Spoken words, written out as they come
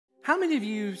How many of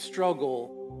you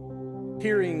struggle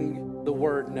hearing the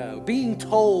word no, being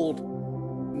told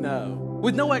no,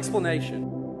 with no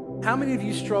explanation? How many of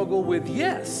you struggle with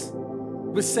yes,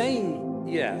 with saying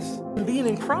yes? Being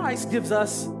in Christ gives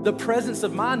us the presence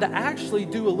of mind to actually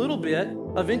do a little bit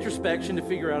of introspection to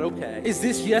figure out, okay, is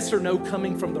this yes or no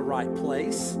coming from the right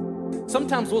place?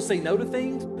 Sometimes we'll say no to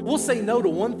things. We'll say no to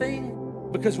one thing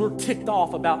because we're ticked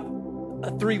off about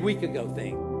a 3 week ago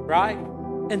thing, right?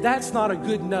 And that's not a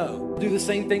good no. Do the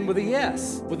same thing with a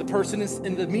yes, with the person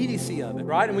in the immediacy of it,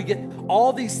 right? And we get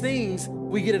all these things,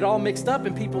 we get it all mixed up,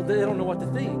 and people, they don't know what to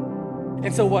think.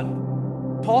 And so what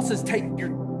Paul says,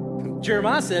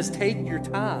 Jeremiah says, take your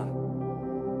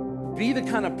time. Be the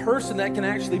kind of person that can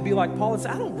actually be like Paul and say,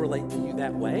 I don't relate to you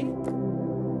that way.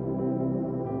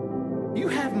 You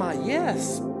have my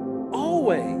yes,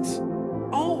 always.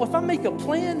 Oh, if I make a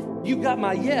plan, you got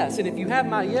my yes. And if you have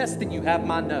my yes, then you have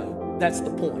my no. That's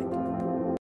the point.